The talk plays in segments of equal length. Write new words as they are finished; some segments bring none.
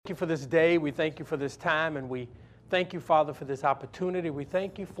you for this day. We thank you for this time. And we thank you, Father, for this opportunity. We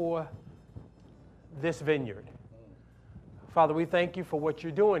thank you for this vineyard. Father, we thank you for what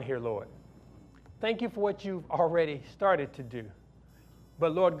you're doing here, Lord. Thank you for what you've already started to do.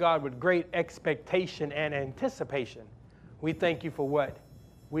 But, Lord God, with great expectation and anticipation, we thank you for what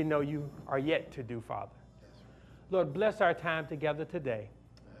we know you are yet to do, Father. Lord, bless our time together today.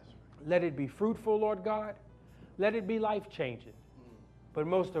 Let it be fruitful, Lord God. Let it be life-changing. But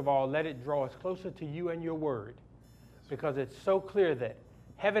most of all, let it draw us closer to you and your word, because it's so clear that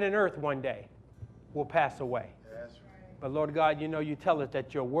heaven and earth one day will pass away. But, Lord God, you know you tell us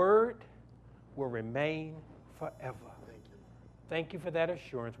that your word will remain forever. Thank you for that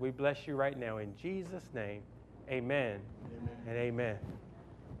assurance. We bless you right now in Jesus' name. Amen. And amen.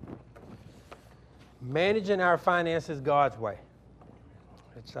 Managing our finances God's way.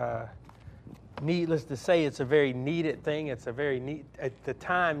 It's needless to say, it's a very needed thing. It's a very need. The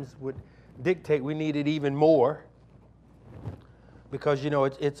times would dictate we need it even more, because, you know,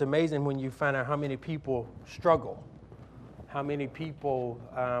 it's amazing when you find out how many people struggle, how many people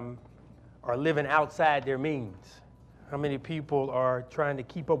are living outside their means, how many people are trying to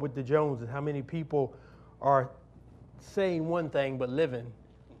keep up with the Joneses, how many people are saying one thing but living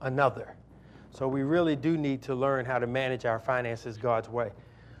another. So we really do need to learn how to manage our finances God's way.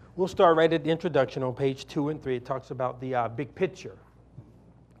 We'll start right at the introduction on page 2 and 3. It talks about the big picture.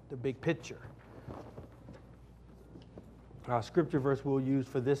 The big picture. Our scripture verse we'll use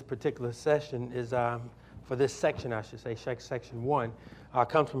for this particular session is, for this section, I should say, section 1,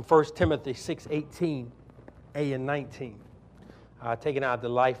 comes from 1 Timothy 6:18, A and 19, taken out of the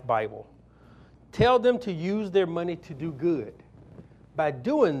Life Bible. Tell them to use their money to do good. By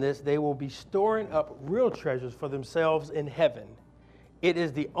doing this, they will be storing up real treasures for themselves in heaven. It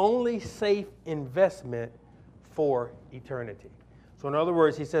is the only safe investment for eternity. So in other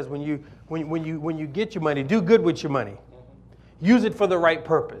words, he says, when you get your money, do good with your money. Use it for the right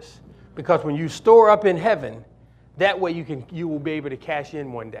purpose. Because when you store up in heaven, that way you will be able to cash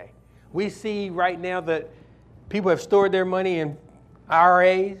in one day. We see right now that people have stored their money in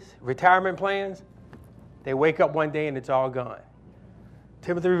IRAs, retirement plans. They wake up one day and it's all gone.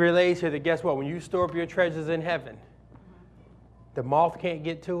 Timothy relays here that guess what? When you store up your treasures in heaven, the moth can't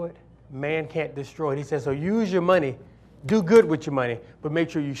get to it. Man can't destroy it. He says, so use your money. Do good with your money, but make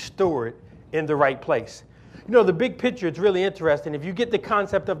sure you store it in the right place. You know, the big picture, it's really interesting. If you get the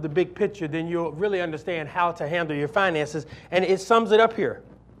concept of the big picture, then you'll really understand how to handle your finances. And it sums it up here.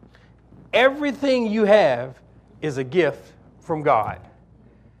 Everything you have is a gift from God.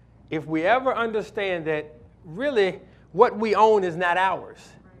 If we ever understand that really what we own is not ours,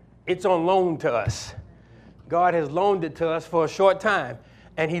 it's on loan to us. God has loaned it to us for a short time,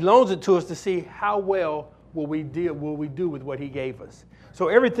 and he loans it to us to see how well will we do with what he gave us. So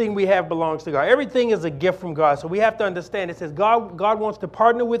everything we have belongs to God. Everything is a gift from God. So we have to understand, it says God wants to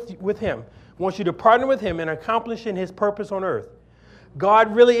partner with him, wants you to partner with him in accomplishing his purpose on earth.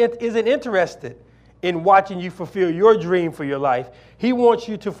 God really isn't interested in watching you fulfill your dream for your life. He wants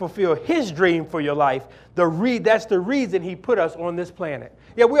you to fulfill his dream for your life. That's the reason he put us on this planet.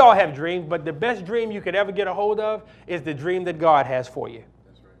 Yeah, we all have dreams, but the best dream you could ever get a hold of is the dream that God has for you.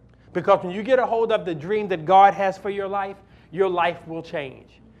 That's right. Because when you get a hold of the dream that God has for your life will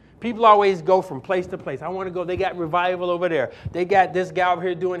change. People always go from place to place. I want to go, they got revival over there. They got this guy over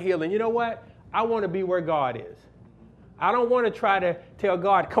here doing healing. You know what? I want to be where God is. I don't want to try to tell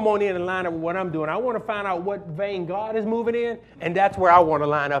God, come on in and line up with what I'm doing. I want to find out what vein God is moving in, and that's where I want to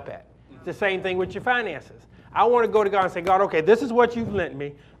line up at. It's the same thing with your finances. I want to go to God and say, God, okay, this is what you've lent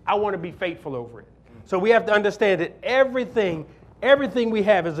me. I want to be faithful over it. So we have to understand that everything we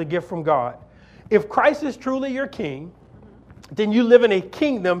have is a gift from God. If Christ is truly your king, then you live in a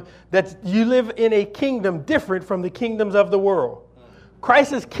kingdom different from the kingdoms of the world.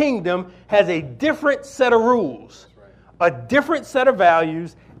 Christ's kingdom has a different set of rules, a different set of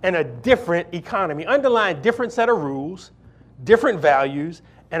values, and a different economy. Underline different set of rules, different values,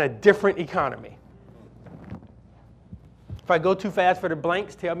 and a different economy. If I go too fast for the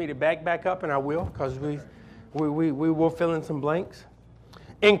blanks, tell me to back up, and I will, because we will fill in some blanks.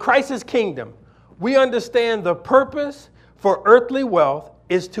 In Christ's kingdom, we understand the purpose for earthly wealth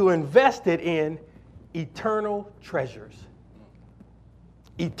is to invest it in eternal treasures.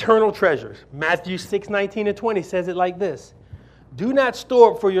 Eternal treasures. Matthew 6:19 and 20 says it like this. Do not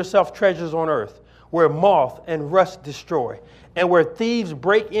store up for yourself treasures on earth, where moth and rust destroy, and where thieves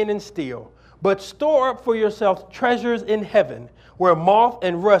break in and steal. But store up for yourself treasures in heaven, where moth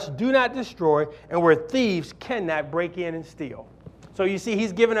and rust do not destroy, and where thieves cannot break in and steal. So you see,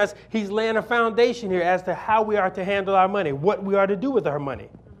 he's laying a foundation here as to how we are to handle our money, what we are to do with our money.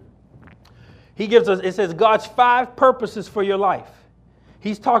 He gives us, it says, God's 5 purposes for your life.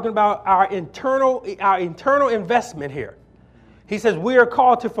 He's talking about our internal investment here. He says we are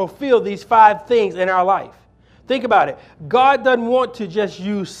called to fulfill these 5 things in our life. Think about it. God doesn't want to just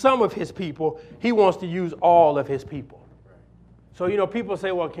use some of his people. He wants to use all of his people. So, people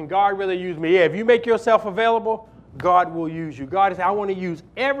say, well, can God really use me? Yeah, if you make yourself available, God will use you. God is, I want to use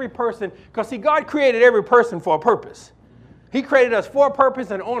every person. Because, see, God created every person for a purpose. He created us for a purpose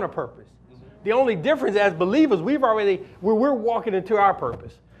and on a purpose. The only difference as believers, we're walking into our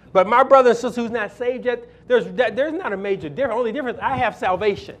purpose. But my brother and sister who's not saved yet, there's not a major difference. Only difference, I have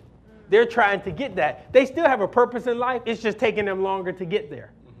salvation. They're trying to get that. They still have a purpose in life. It's just taking them longer to get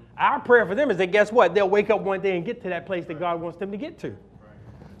there. Our prayer for them is that, guess what? They'll wake up one day and get to that place that God wants them to get to.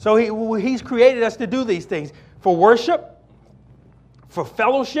 So he's created us to do these things. For worship, for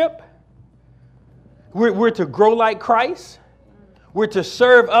fellowship, we're to grow like Christ. We're to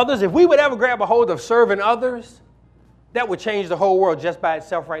serve others. If we would ever grab a hold of serving others, that would change the whole world just by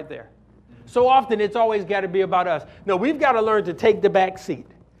itself right there. So often it's always got to be about us. No, we've got to learn to take the back seat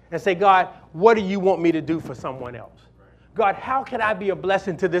and say, God, what do you want me to do for someone else? God, how can I be a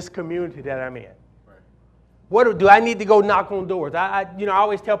blessing to this community that I'm in? What do I need to go knock on doors? I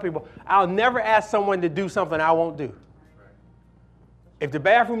always tell people, I'll never ask someone to do something I won't do. If the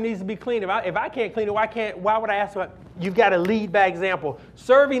bathroom needs to be cleaned, if I can't clean it, why would I ask someone? You've got to lead by example.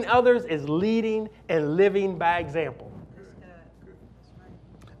 Serving others is leading and living by example.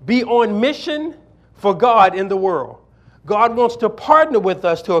 Be on mission for God in the world. God wants to partner with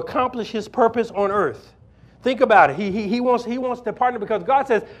us to accomplish his purpose on earth. Think about it. He wants to partner because God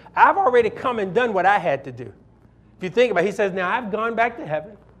says, I've already come and done what I had to do. If you think about it, he says, now I've gone back to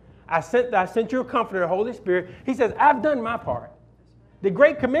heaven. I sent you a comforter, the Holy Spirit. He says, I've done my part. The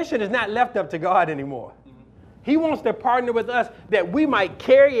Great Commission is not left up to God anymore. He wants to partner with us that we might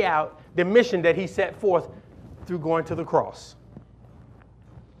carry out the mission that he set forth through going to the cross.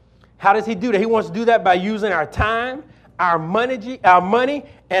 How does he do that? He wants to do that by using our time, our money,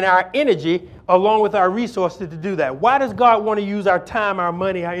 and our energy along with our resources to do that. Why does God want to use our time, our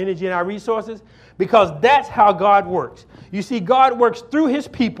money, our energy, and our resources? Because that's how God works. You see, God works through his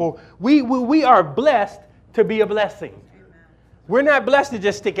people. We are blessed to be a blessing. We're not blessed to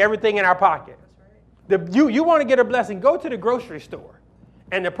just stick everything in our pocket. You want to get a blessing, go to the grocery store.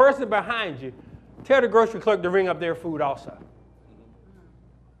 And the person behind you, tell the grocery clerk to ring up their food also.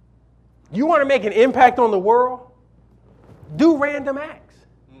 You want to make an impact on the world? Do random acts.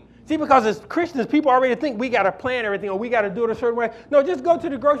 See, because as Christians, people already think we got to plan everything or we got to do it a certain way. No, just go to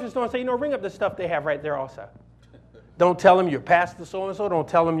the grocery store and say, ring up the stuff they have right there also. Don't tell them you're pastor so-and-so. Don't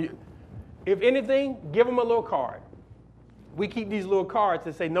tell them you. If anything, give them a little card. We keep these little cards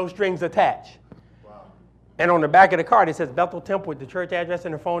that say no strings attached. Wow. And on the back of the card, it says Bethel Temple with the church address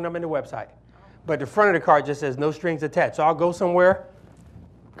and the phone number and the website. But the front of the card just says no strings attached. So I'll go somewhere.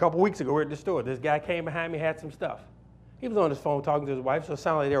 A couple weeks ago, we're at the store. This guy came behind me, had some stuff. He was on his phone talking to his wife, so it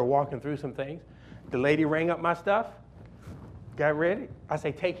sounded like they were walking through some things. The lady rang up my stuff, got ready. I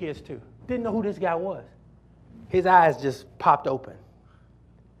say, take his too. Didn't know who this guy was. His eyes just popped open.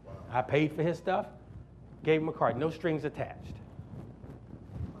 Wow. I paid for his stuff. Gave him a card, no strings attached.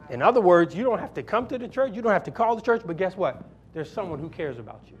 In other words, you don't have to come to the church, you don't have to call the church, but guess what? There's someone who cares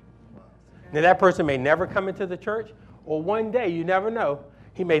about you. Now, that person may never come into the church, or one day, you never know,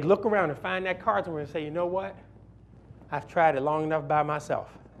 he may look around and find that card somewhere and say, you know what? I've tried it long enough by myself.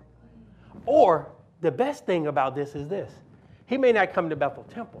 Or, the best thing about this is this. He may not come to Bethel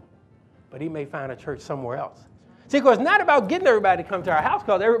Temple, but he may find a church somewhere else. See, because it's not about getting everybody to come to our house,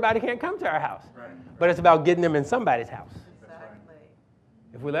 because everybody can't come to our house. Right. But it's about getting them in somebody's house. Exactly.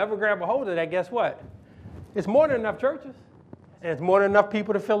 If we'll ever grab a hold of that, guess what? It's more than enough churches, and it's more than enough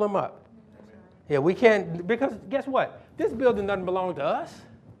people to fill them up. Yeah, we can't, because guess what? This building doesn't belong to us.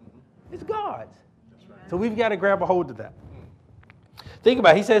 It's God's. Right. So we've got to grab a hold of that. Think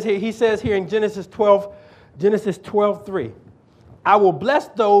about it. He says here in Genesis 12:3, I will bless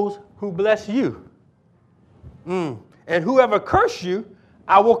those who bless you. And whoever curse you,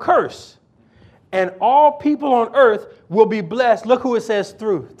 I will curse. And all people on earth will be blessed. Look who it says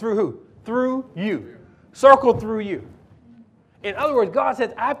through. Through who? Through you. Circle through you. In other words, God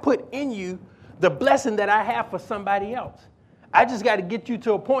says, I put in you the blessing that I have for somebody else. I just got to get you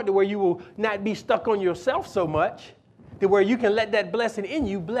to a point to where you will not be stuck on yourself so much, to where you can let that blessing in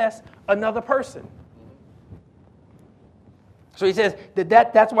you bless another person. So he says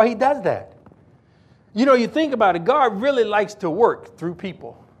that's why he does that. You know, you think about it, God really likes to work through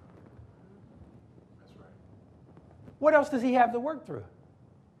people. That's right. What else does he have to work through?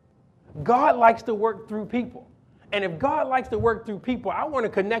 God likes to work through people. And if God likes to work through people, I want to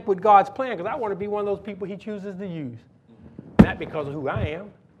connect with God's plan because I want to be one of those people he chooses to use. Not because of who I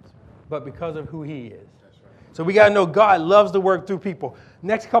am, but because of who he is. So we got to know God loves to work through people.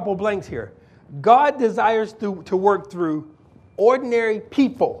 Next couple blanks here. God desires to work through ordinary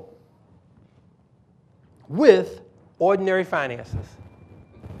people with ordinary finances.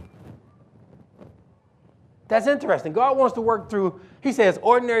 That's interesting. God wants to work through, he says,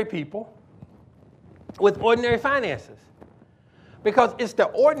 ordinary people with ordinary finances. Because it's the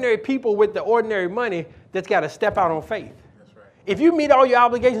ordinary people with the ordinary money that's got to step out on faith. That's right. If you meet all your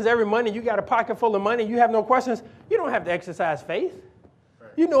obligations every month and you got a pocket full of money, you have no questions, you don't have to exercise faith.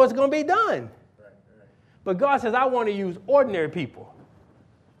 Right. You know it's going to be done. Right. But God says, I want to use ordinary people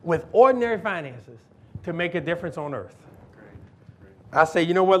with ordinary finances to make a difference on earth. I say,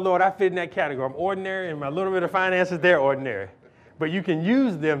 you know what, Lord, I fit in that category. I'm ordinary, and my little bit of finances, they're ordinary. But you can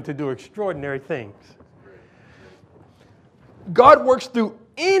use them to do extraordinary things. God works through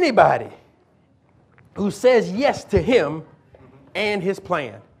anybody who says yes to him and his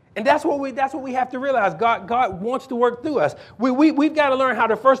plan. And that's what we have to realize. God wants to work through us. We've got to learn how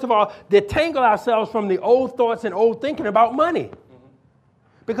to, first of all, detangle ourselves from the old thoughts and old thinking about money.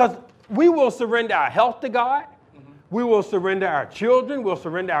 Because we will surrender our health to God. We will surrender our children. We'll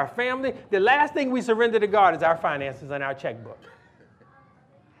surrender our family. The last thing we surrender to God is our finances and our checkbook.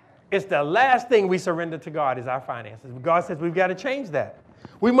 It's the last thing we surrender to God is our finances. God says we've got to change that.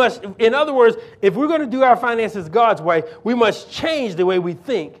 We must, in other words, if we're going to do our finances God's way, we must change the way we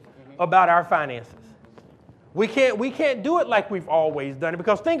think about our finances. We can't do it like we've always done it.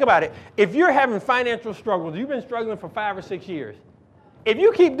 Because think about it. If you're having financial struggles, you've been struggling for 5 or 6 years. If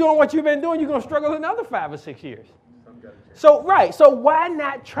you keep doing what you've been doing, you're going to struggle another 5 or 6 years. So why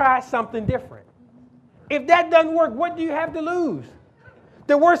not try something different? If that doesn't work, what do you have to lose?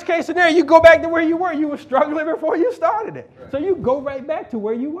 The worst case scenario, you go back to where you were. You were struggling before you started it. Right. So you go right back to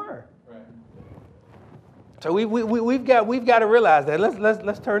where you were. Right. So we've got to realize that.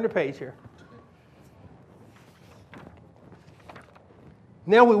 Let's turn the page here.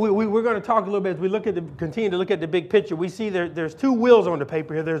 Now we're going to talk a little bit as we continue to look at the big picture. We see there's 2 wheels on the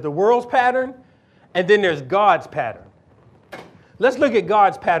paper here. There's the world's pattern, and then there's God's pattern. Let's look at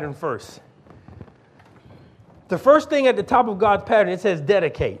God's pattern first. The first thing at the top of God's pattern, it says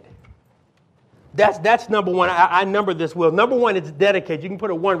dedicate. That's number one. I numbered this wheel. Number 1 is dedicate. You can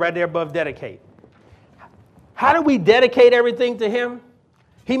put a 1 right there above dedicate. How do we dedicate everything to him?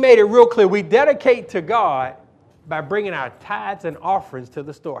 He made it real clear. We dedicate to God by bringing our tithes and offerings to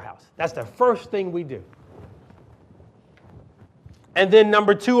the storehouse. That's the first thing we do. And then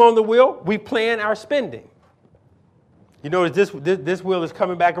number 2 on the wheel, we plan our spending. You notice this wheel is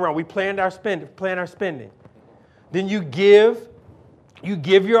coming back around. We plan our spending. Then you give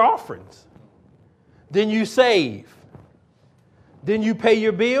your offerings. Then you save. Then you pay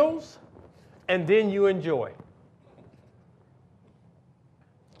your bills. And then you enjoy.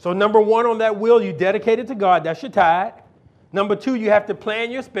 So number 1 on that wheel, you dedicate it to God. That's your tithe. Number 2, you have to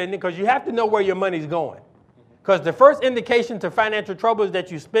plan your spending because you have to know where your money's going. Because the first indication to financial trouble is that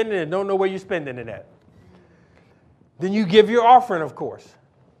you're spending and don't know where you're spending it at. Then you give your offering, of course.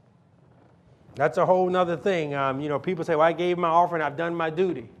 That's a whole nother thing. People say, well, I gave my offering, I've done my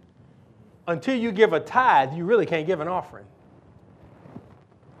duty. Until you give a tithe, you really can't give an offering.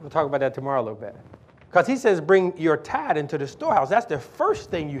 We'll talk about that tomorrow a little bit. Because he says, bring your tithe into the storehouse. That's the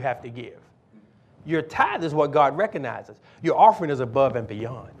first thing you have to give. Your tithe is what God recognizes. Your offering is above and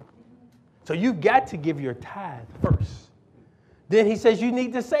beyond. So you've got to give your tithe first. Then he says you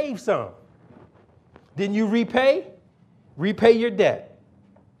need to save some. Then you repay your debt.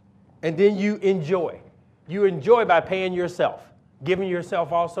 And then you enjoy. You enjoy by paying yourself, giving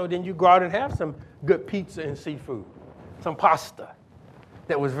yourself also. Then you go out and have some good pizza and seafood, some pasta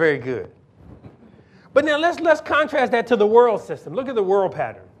that was very good. But now let's contrast that to the world system. Look at the world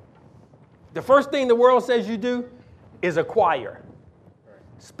pattern. The first thing the world says you do is acquire.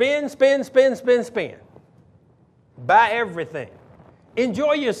 Spend. Buy everything.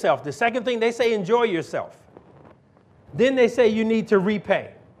 Enjoy yourself. The second thing they say, enjoy yourself. Then they say you need to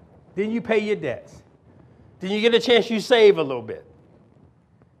repay. Then you pay your debts. Then you get a chance, you save a little bit.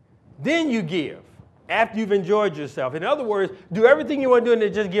 Then you give after you've enjoyed yourself. In other words, do everything you want to do and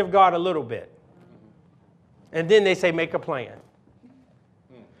then just give God a little bit. And then they say make a plan.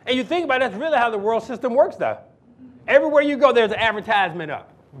 And you think about it, that's really how the world system works, though. Everywhere you go, there's an advertisement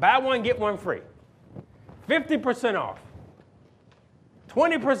up. Buy one, get one free. 50% off.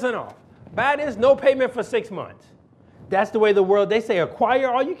 20% off. Buy this, no payment for 6 months. That's the way the world, they say acquire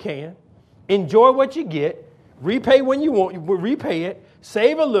all you can, enjoy what you get, repay when you want, repay it,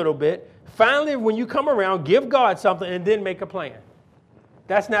 save a little bit, Finally, when you come around, give God something and then make a plan.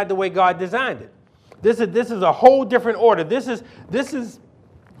 That's not the way God designed it. This is a whole different order. This is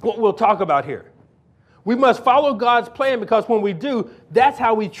what we'll talk about here. We must follow God's plan because when we do, that's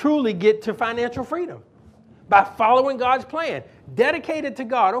how we truly get to financial freedom. By following God's plan. Dedicated to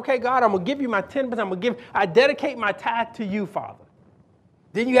God. Okay, God, I'm going to give you my 10%. I dedicate my tithe to you, Father.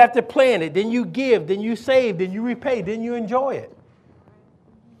 Then you have to plan it. Then you give. Then you save. Then you repay. Then you enjoy it.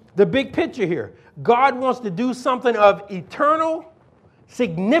 The big picture here. God wants to do something of eternal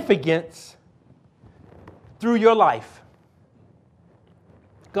significance through your life.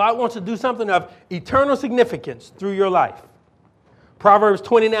 God wants to do something of eternal significance through your life. Proverbs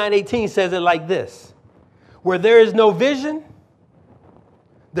 29:18 says it like this. Where there is no vision,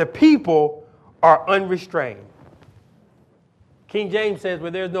 the people are unrestrained. King James says,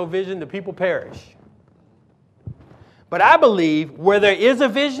 where there is no vision, the people perish. But I believe where there is a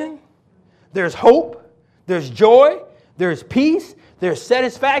vision, there's hope, there's joy, there's peace, there's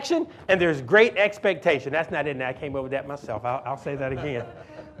satisfaction, and there's great expectation. That's not in there. I came up with that myself. I'll say that again.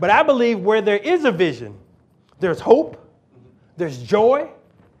 But I believe where there is a vision, there's hope, there's joy,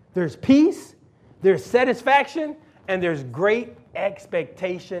 there's peace, there's satisfaction, and there's great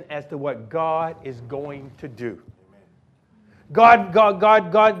expectation as to what God is going to do.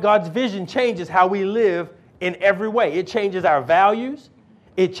 God's vision changes how we live in every way. It changes our values,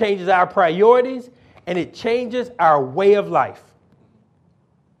 it changes our priorities, and it changes our way of life.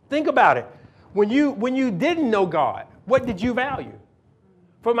 Think about it. When you didn't know God, what did you value?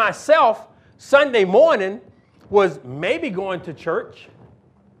 For myself, Sunday morning was maybe going to church.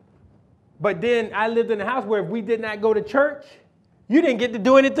 But then I lived in a house where if we did not go to church, you didn't get to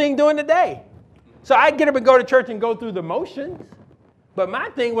do anything during the day. So I'd get up and go to church and go through the motions. But my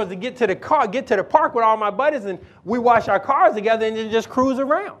thing was to get to the park with all my buddies, and we wash our cars together and then just cruise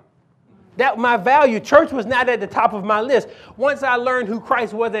around. That my value. Church was not at the top of my list. Once I learned who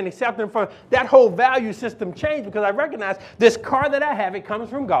Christ was and accepted him from, that whole value system changed because I recognized this car that I have, it comes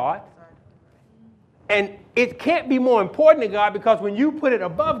from God. And it can't be more important to God because when you put it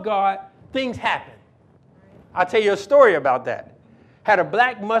above God, things happen. I'll tell you a story about that. Had a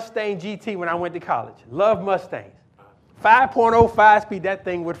black Mustang GT when I went to college. Loved Mustangs. 5.0 5-speed, that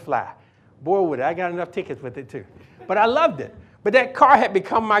thing would fly. Boy, would it. I got enough tickets with it too. But I loved it. But that car had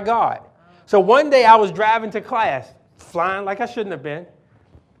become my God. So one day I was driving to class, flying like I shouldn't have been.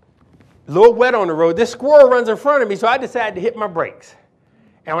 A little wet on the road. This squirrel runs in front of me, so I decided to hit my brakes.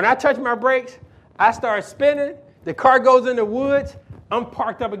 And when I touched my brakes, I started spinning. The car goes in the woods. I'm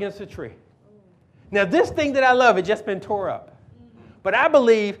parked up against a tree. Now, this thing that I love had just been tore up. But I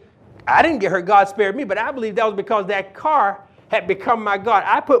believe, I didn't get hurt, God spared me, but I believe that was because that car had become my God.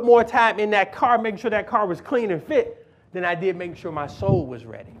 I put more time in that car, making sure that car was clean and fit, than I did making sure my soul was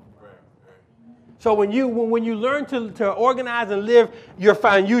ready. So when you learn to organize and live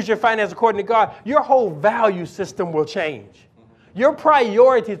use your finance according to God, your whole value system will change. Your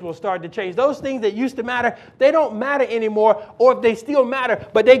priorities will start to change. Those things that used to matter, they don't matter anymore, or if they still matter,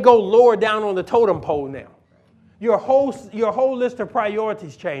 but they go lower down on the totem pole now. Your whole list of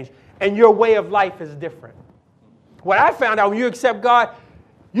priorities change, and your way of life is different. What I found out when you accept God,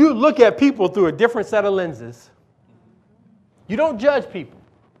 you look at people through a different set of lenses. You don't judge people.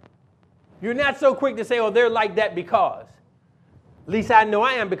 You're not so quick to say, oh, they're like that because. At least I know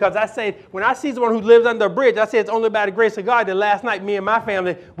I am, because I say, when I see someone who lives under a bridge, I say it's only by the grace of God that last night, me and my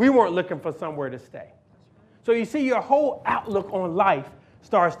family, we weren't looking for somewhere to stay. So you see, your whole outlook on life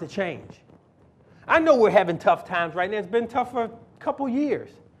starts to change. I know we're having tough times right now. It's been tough for a couple years.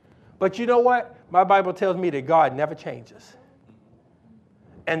 But you know what? My Bible tells me that God never changes.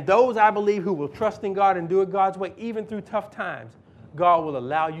 And those, I believe, who will trust in God and do it God's way, even through tough times, God will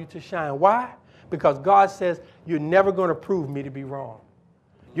allow you to shine. Why? Because God says, you're never going to prove me to be wrong.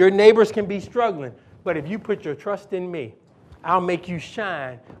 Your neighbors can be struggling, but if you put your trust in me, I'll make you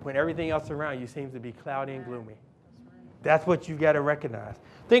shine when everything else around you seems to be cloudy and gloomy. That's what you got to recognize.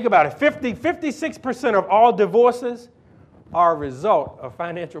 Think about it. 56% of all divorces are a result of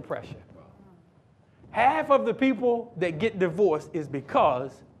financial pressure. Half of the people that get divorced is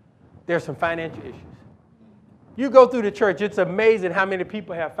because there's some financial issues. You go through the church, it's amazing how many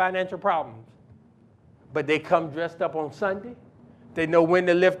people have financial problems. But they come dressed up on Sunday. They know when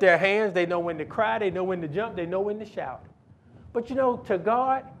to lift their hands. They know when to cry. They know when to jump. They know when to shout. But you know, to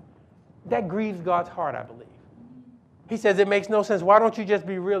God, that grieves God's heart, I believe. He says it makes no sense. Why don't you just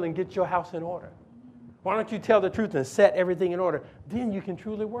be real and get your house in order? Why don't you tell the truth and set everything in order? Then you can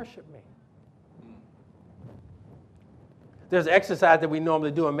truly worship me. There's an exercise that we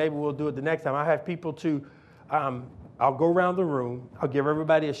normally do, and maybe we'll do it the next time. I have people to I'll go around the room. I'll give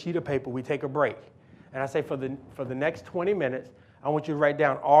everybody a sheet of paper. We take a break. And I say, for the next 20 minutes, I want you to write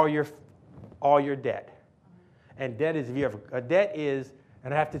down all your debt. And debt is,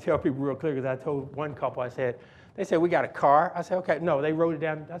 and I have to tell people real clear, because I told one couple, they said, we got a car. I said, okay. No, they wrote it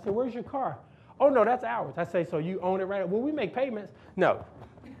down. I said, where's your car? Oh, no, that's ours. I say, so you own it right? Well, we make payments. No.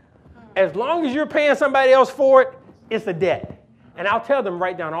 As long as you're paying somebody else for it, it's a debt. And I'll tell them,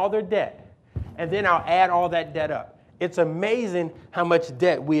 write down all their debt. And then I'll add all that debt up. It's amazing how much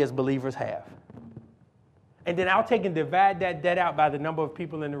debt we as believers have. And then I'll take and divide that debt out by the number of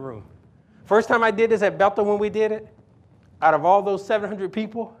people in the room. First time I did this at Bethel when we did it, out of all those 700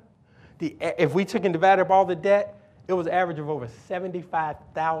 people, if we took and divided up all the debt, it was an average of over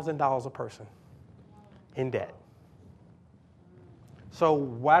 $75,000 a person in debt. So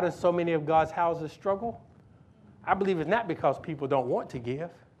why do so many of God's houses struggle? I believe it's not because people don't want to give.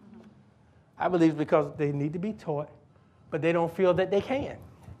 I believe it's because they need to be taught, but they don't feel that they can.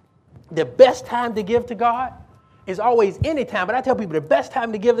 The best time to give to God is always any time, but I tell people the best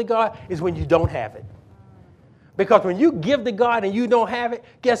time to give to God is when you don't have it. Because when you give to God and you don't have it,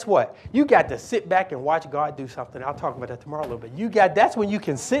 guess what? You got to sit back and watch God do something. I'll talk about that tomorrow a little bit. That's when you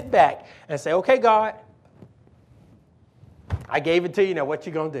can sit back and say, okay, God, I gave it to you. Now what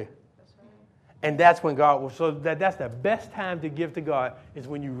you going to do? That's right. And that's when God will. So that's the best time to give to God is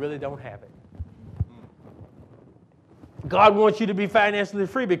when you really don't have it. God wants you to be financially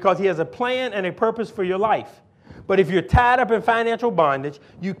free because he has a plan and a purpose for your life. But if you're tied up in financial bondage,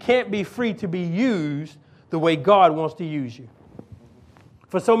 you can't be free to be used the way God wants to use you.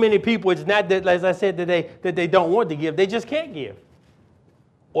 For so many people, it's not that, as I said today, that they don't want to give. They just can't give.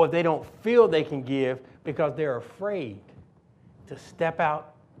 Or they don't feel they can give because they're afraid to step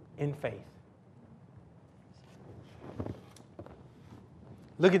out in faith.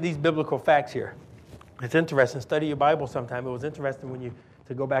 Look at these biblical facts here. It's interesting. Study your Bible sometime. It was interesting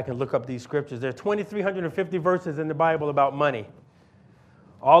to go back and look up these scriptures. There are 2,350 verses in the Bible about money.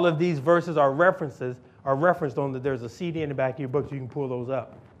 All of these verses are referenced on that. There's a CD in the back of your book, so you can pull those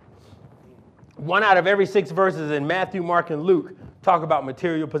up. 1 out of every 6 verses in Matthew, Mark, and Luke talk about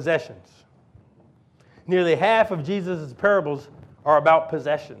material possessions. Nearly half of Jesus' parables are about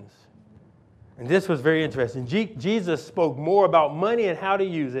possessions. And this was very interesting. Jesus spoke more about money and how to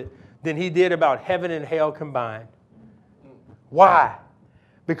use it than he did about heaven and hell combined. Why?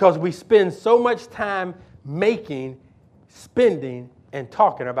 Because we spend so much time making, spending, and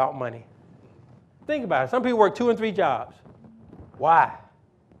talking about money. Think about it. Some people work 2 and 3 jobs. Why?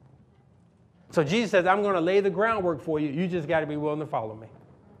 So Jesus says, I'm going to lay the groundwork for you. You just got to be willing to follow me.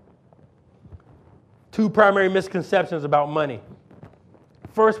 2 primary misconceptions about money.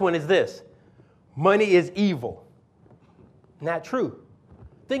 First one is this. Money is evil. Not true.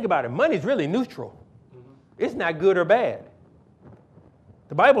 Think about it. Money is really neutral. It's not good or bad.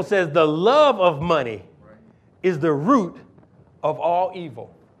 The Bible says the love of money is the root of all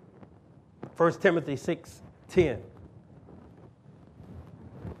evil. 1 Timothy 6:10.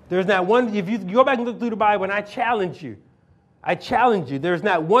 There's not one, if you go back and look through the Bible, and I challenge you, there's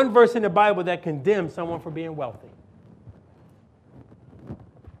not one verse in the Bible that condemns someone for being wealthy.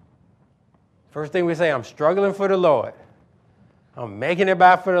 First thing we say, I'm struggling for the Lord. I'm making it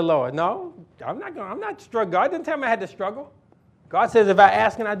by for the Lord. No, I'm not struggling. God didn't tell me I had to struggle. God says if I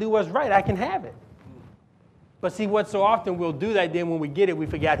ask and I do what's right, I can have it. But see, what so often we'll do that, then when we get it, we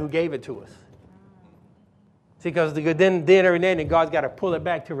forgot who gave it to us. See, because then every now and then God's got to pull it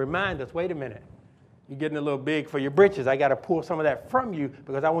back to remind us, wait a minute, you're getting a little big for your britches. I got to pull some of that from you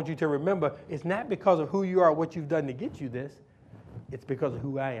because I want you to remember it's not because of who you are, what you've done to get you this. It's because of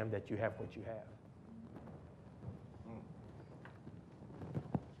who I am that you have what you have.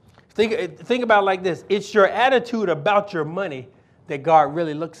 Think about it like this. It's your attitude about your money that God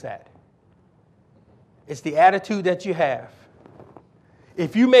really looks at. It's the attitude that you have.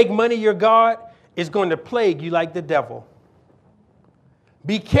 If you make money your God, it's going to plague you like the devil.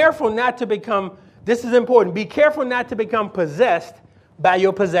 Be careful not to become, this is important, be careful not to become possessed by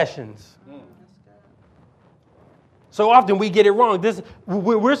your possessions. So often we get it wrong.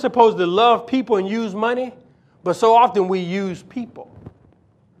 We're supposed to love people and use money, but so often we use people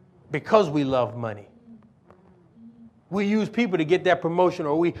because we love money. We use people to get that promotion,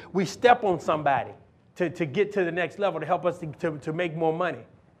 or we step on somebody to get to the next level to help us to make more money.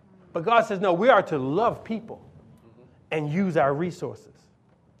 But God says, no, we are to love people and use our resources.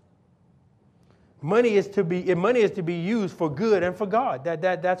 Money is to be used for good and for God.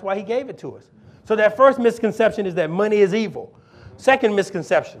 That's why he gave it to us. So that first misconception is that money is evil. Second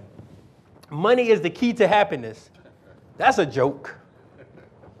misconception, money is the key to happiness. That's a joke.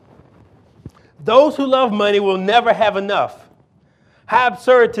 Those who love money will never have enough. How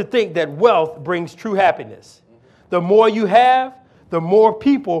absurd to think that wealth brings true happiness. The more you have, the more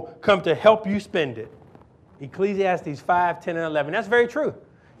people come to help you spend it. Ecclesiastes 5, 10, and 11. That's very true.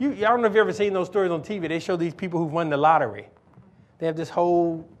 I don't know if you've ever seen those stories on TV. They show these people who've won the lottery. They have this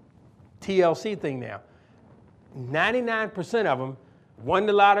whole TLC thing now. 99% of them won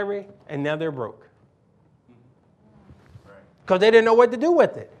the lottery, and now they're broke. Because they didn't know what to do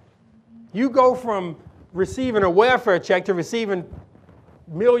with it. You go from receiving a welfare check to receiving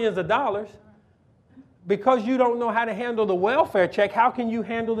millions of dollars. Because you don't know how to handle the welfare check, how can you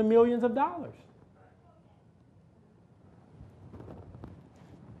handle the millions of dollars?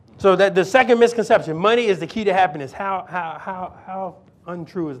 So that the second misconception, money is the key to happiness. How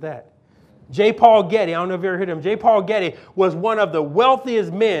untrue is that? J. Paul Getty, I don't know if you ever heard of him. J. Paul Getty was one of the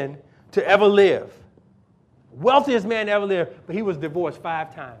wealthiest men to ever live. Wealthiest man to ever live, but he was divorced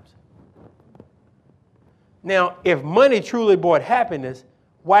 5 times. Now, if money truly brought happiness,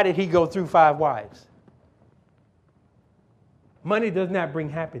 why did he go through 5 wives? Money does not bring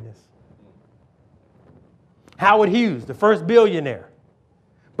happiness. Howard Hughes, the first billionaire,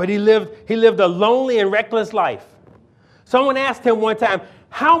 but he lived a lonely and reckless life. Someone asked him one time,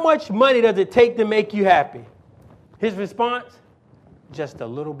 how much money does it take to make you happy? His response, just a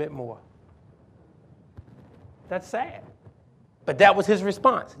little bit more. That's sad. But that was his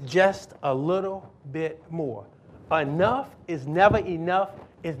response, just a little bit more. Enough is never enough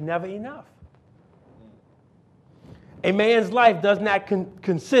is never enough. A man's life does not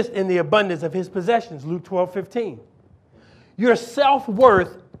consist in the abundance of his possessions, Luke 12:15. Your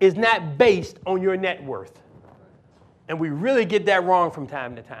self-worth is not based on your net worth. And we really get that wrong from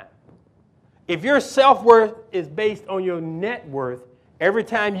time to time. If your self-worth is based on your net worth, every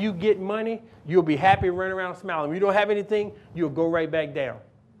time you get money, you'll be happy, running around smiling. If you don't have anything, you'll go right back down.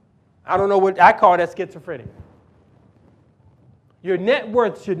 I don't know what I call that schizophrenia. Your net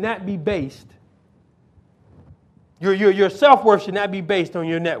worth should not be based. Your self-worth should not be based on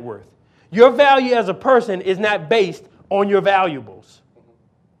your net worth. Your value as a person is not based on your valuables.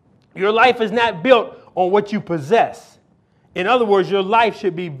 Your life is not built on what you possess. In other words, your life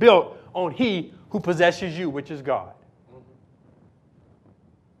should be built on He who possesses you, which is God.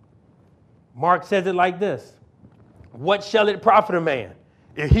 Mark says it like this. What shall it profit a man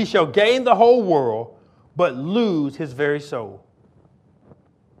if he shall gain the whole world but lose his very soul?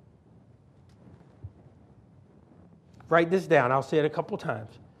 Write this down. I'll say it a couple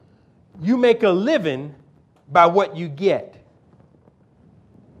times. You make a living by what you get.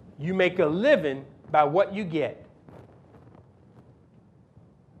 You make a living by what you get.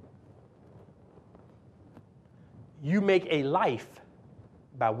 You make a life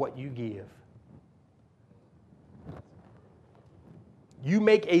by what you give. You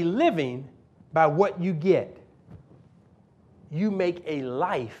make a living by what you get. You make a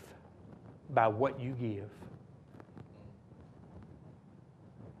life by what you give.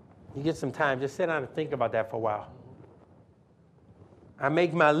 You get some time, just sit down and think about that for a while. I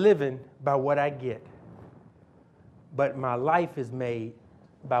make my living by what I get. But my life is made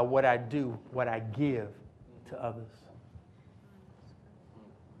by what I do, what I give to others.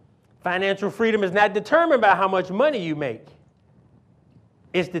 Financial freedom is not determined by how much money you make.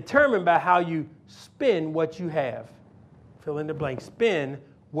 It's determined by how you spend what you have. Fill in the blank. Spend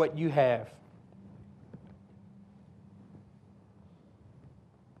what you have.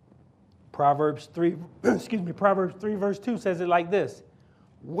 Proverbs 3 verse 2 says it like this.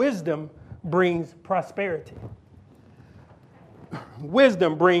 Wisdom brings prosperity.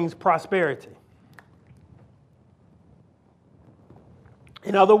 Wisdom brings prosperity.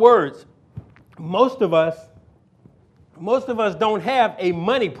 In other words, most of us don't have a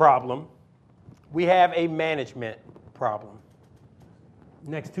money problem. We have a management problem.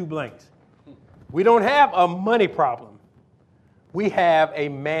 Next 2 blanks. We don't have a money problem. We have a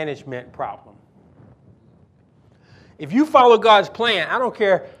management problem. If you follow God's plan, I don't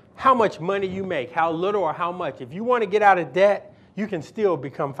care how much money you make, how little or how much. If you want to get out of debt, you can still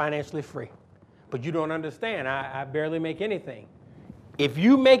become financially free. But you don't understand. I barely make anything. If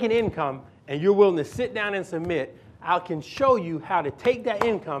you make an income and you're willing to sit down and submit, I can show you how to take that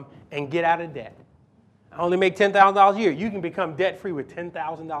income and get out of debt. I only make $10,000 a year. You can become debt-free with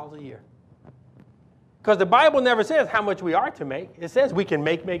 $10,000 a year. Because the Bible never says how much we are to make. It says we can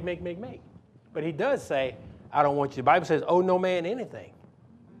make. But He does say, I don't want you. The Bible says, owe no man anything.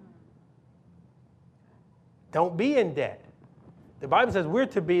 Don't be in debt. The Bible says we're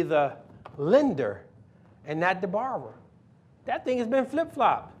to be the lender and not the borrower. That thing has been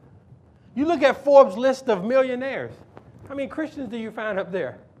flip-flopped. You look at Forbes' list of millionaires. How many Christians do you find up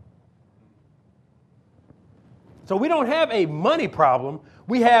there? So we don't have a money problem.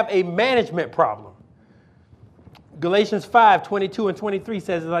 We have a management problem. Galatians 5:22 and 23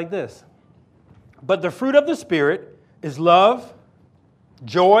 says it like this. But the fruit of the Spirit is love,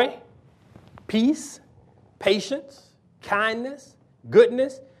 joy, peace, patience, kindness,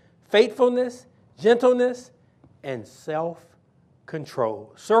 goodness, faithfulness, gentleness, and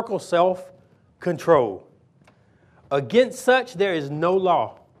self-control. Circle self-control. Against such there is no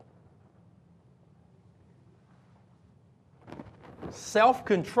law.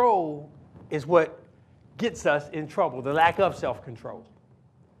 Self-control is what gets us in trouble, the lack of self-control.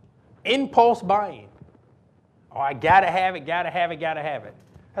 Impulse buying. Oh, I gotta have it, gotta have it, gotta have it.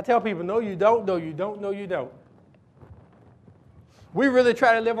 I tell people, no, you don't, no, you don't, no, you don't. We really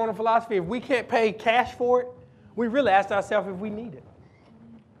try to live on a philosophy. If we can't pay cash for it, we really ask ourselves if we need it.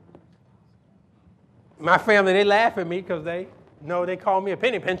 My family, they laugh at me because they call me a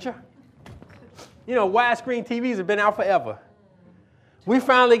penny pincher. You know, widescreen TVs have been out forever. We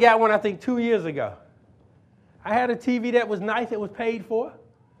finally got one, I think, 2 years ago. I had a TV that was nice, it was paid for.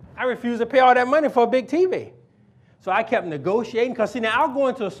 I refused to pay all that money for a big TV. So I kept negotiating, because see, now I'll go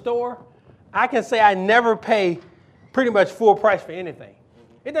into a store, I can say I never pay pretty much full price for anything.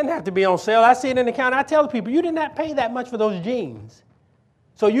 It doesn't have to be on sale. I see it in the counter. I tell people, you did not pay that much for those jeans.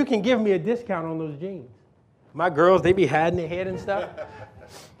 So you can give me a discount on those jeans. My girls, they be hiding their head and stuff.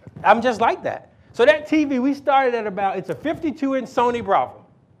 I'm just like that. So that TV, we started at about, it's a 52-inch Sony Bravo.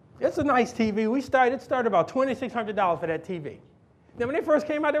 It's a nice TV. It started about $2,600 for that TV. Now, when they first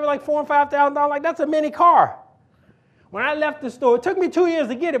came out, they were like $4,000 and $5,000. Like, that's a mini car. When I left the store, it took me 2 years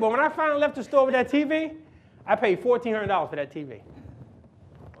to get it, but when I finally left the store with that TV, I paid $1,400 for that TV.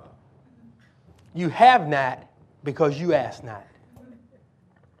 Wow. You have not because you ask not.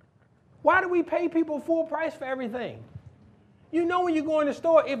 Why do we pay people full price for everything? You know, when you go in the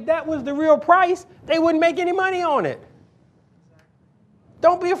store, if that was the real price, they wouldn't make any money on it.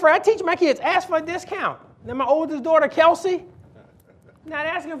 Don't be afraid. I teach my kids, ask for a discount. Then my oldest daughter, Kelsey, not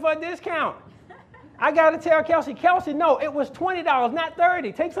asking for a discount. I got to tell Kelsey, no, it was $20, not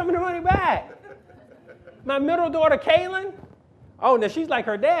 $30. Take some of the money back. My middle daughter, Kaylin, oh, now she's like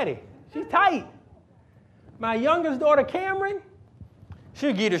her daddy. She's tight. My youngest daughter, Cameron,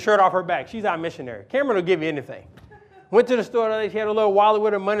 she'll give you the shirt off her back. She's our missionary. Cameron will give you anything. Went to the store today. She had a little wallet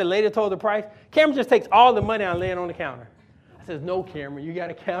with her money. Later told the price. Cameron just takes all the money and lay it on the counter. I says, no, Cameron, you got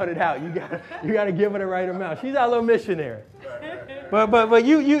to count it out. You got to give her the right amount. She's our little missionary. But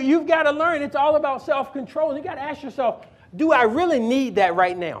you've got to learn. It's all about self-control. You got to ask yourself, do I really need that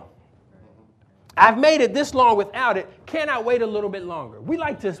right now? I've made it this long without it. Can I wait a little bit longer? We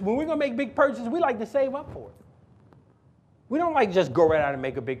like to, when we're going to make big purchases, we like to save up for it. We don't like to just go right out and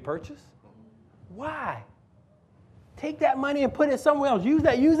make a big purchase. Why? Take that money and put it somewhere else. Use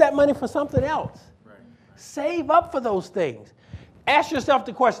that money for something else. Right. Save up for those things. Ask yourself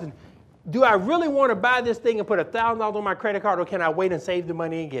the question, do I really want to buy this thing and put $1,000 on my credit card, or can I wait and save the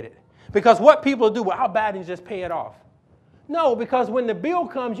money and get it? Because what people do, well, I'll buy it and just pay it off. No, because when the bill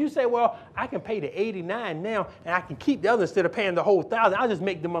comes, you say, well, I can pay the $89 now, and I can keep the other instead of paying the whole $1,000. I'll just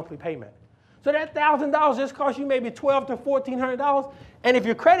make the monthly payment. So that $1,000 just costs you maybe $1,200 to $1,400. And if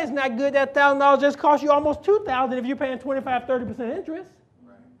your credit's not good, that $1,000 just costs you almost $2,000 if you're paying 25, 30% interest.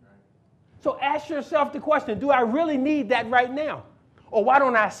 Right. So ask yourself the question, do I really need that right now? Or why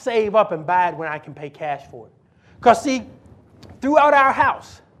don't I save up and buy it when I can pay cash for it? Because see, throughout our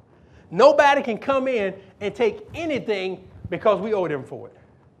house, nobody can come in and take anything because we owe them for it.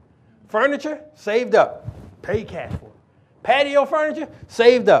 Furniture, saved up, paid cash for it. Patio furniture,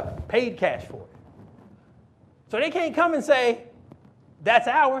 saved up, paid cash for it. So they can't come and say, that's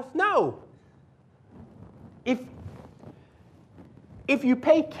ours. No. If you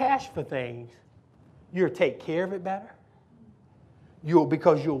pay cash for things, you'll take care of it better.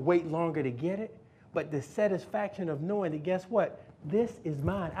 Because you'll wait longer to get it. But the satisfaction of knowing that, guess what? This is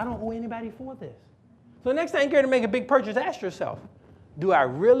mine. I don't owe anybody for this. So next time you're going to make a big purchase, ask yourself, do I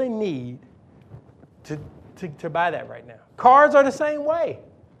really need to buy that right now? Cars are the same way.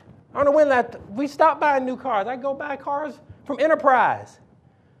 I don't know when we stopped buying new cars. I go buy cars from Enterprise.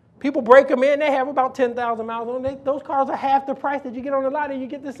 People break them in. They have about 10,000 miles on them. Those cars are half the price that you get on the lot, and you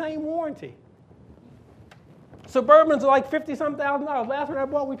get the same warranty. Suburbans are like $50-some thousand. Last one I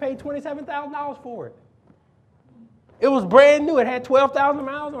bought, we paid $27,000 for it. It was brand new. It had 12,000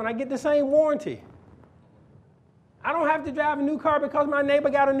 miles on it. I get the same warranty. I don't have to drive a new car because my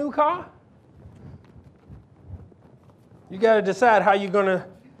neighbor got a new car. You got to decide how you're going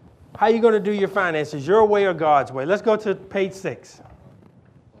to do your finances, your way or God's way. Let's go to page 6.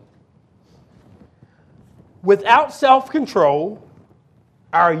 Without self-control,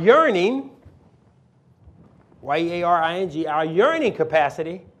 our yearning Y-E-A-R-I-N-G, our yearning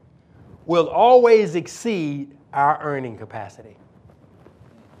capacity will always exceed our earning capacity.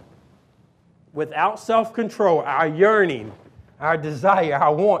 Without self-control, our yearning, our desire,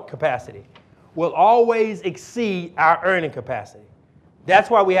 our want capacity will always exceed our earning capacity. That's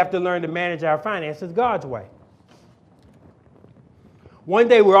why we have to learn to manage our finances God's way. One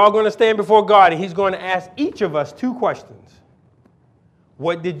day we're all going to stand before God, and he's going to ask each of us 2 questions.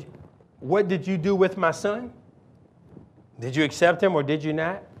 What did you do with my son? Did you accept him or did you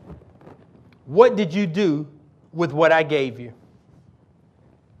not? What did you do with what I gave you?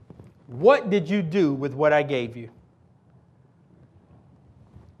 What did you do with what I gave you?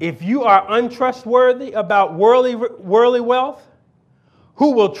 If you are untrustworthy about worldly wealth,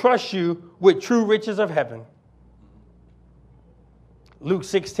 who will trust you with true riches of heaven? Luke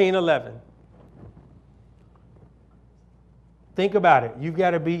 16:11. Think about it. You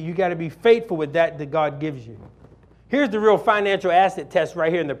got to be faithful with that God gives you. Here's the real financial asset test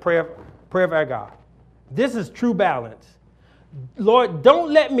right here in the prayer of our God. This is true balance. Lord,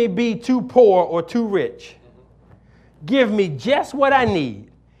 don't let me be too poor or too rich. Give me just what I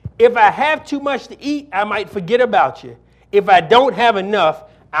need. If I have too much to eat, I might forget about you. If I don't have enough,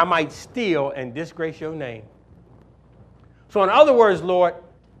 I might steal and disgrace your name. So in other words, Lord,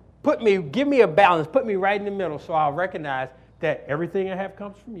 give me a balance. Put me right in the middle so I'll recognize that everything I have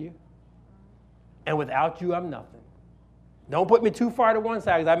comes from you. And without you, I'm nothing. Don't put me too far to one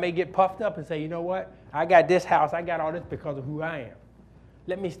side because I may get puffed up and say, you know what? I got this house. I got all this because of who I am.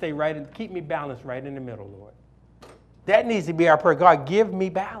 Let me stay right and keep me balanced right in the middle, Lord. That needs to be our prayer. God, give me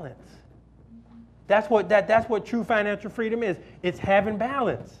balance. That's what true financial freedom is. It's having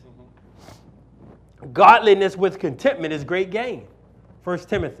balance. Godliness with contentment is great gain. 1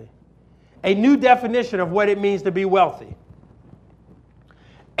 Timothy. A new definition of what it means to be wealthy.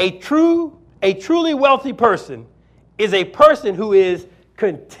 A truly wealthy person is a person who is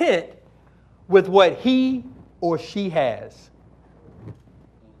content with what he or she has.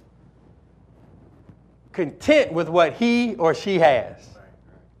 Content with what he or she has.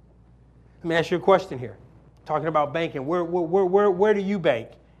 Let me ask you a question here. Talking about banking, where do you bank?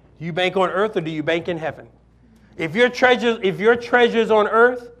 Do you bank on earth or do you bank in heaven? If your treasure's on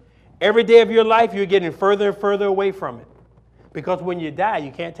earth, every day of your life you're getting further and further away from it. Because when you die,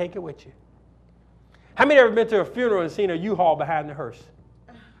 you can't take it with you. How many ever been to a funeral and seen a U-Haul behind the hearse?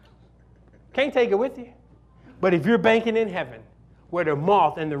 Can't take it with you. But if you're banking in heaven, where the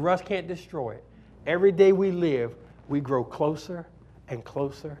moth and the rust can't destroy it, every day we live, we grow closer and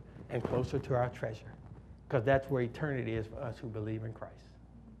closer and closer to our treasure. Because that's where eternity is for us who believe in Christ.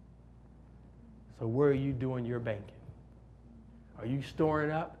 So where are you doing your banking? Are you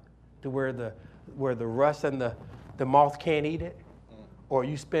storing up to where the rust and the moth can't eat it? Or are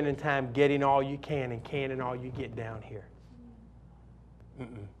you spending time getting all you can and canning all you get down here?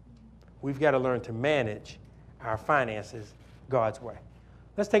 We've got to learn to manage our finances God's way.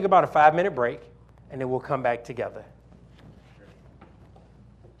 Let's take about a 5-minute break, and then we'll come back together.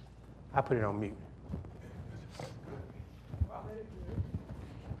 I put it on mute.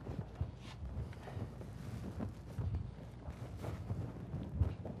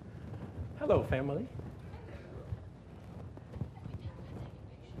 Hello, family.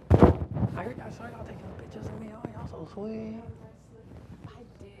 I saw y'all taking pictures of me. Oh, y'all so sweet. I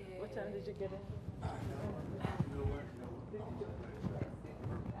did. What time did you get in?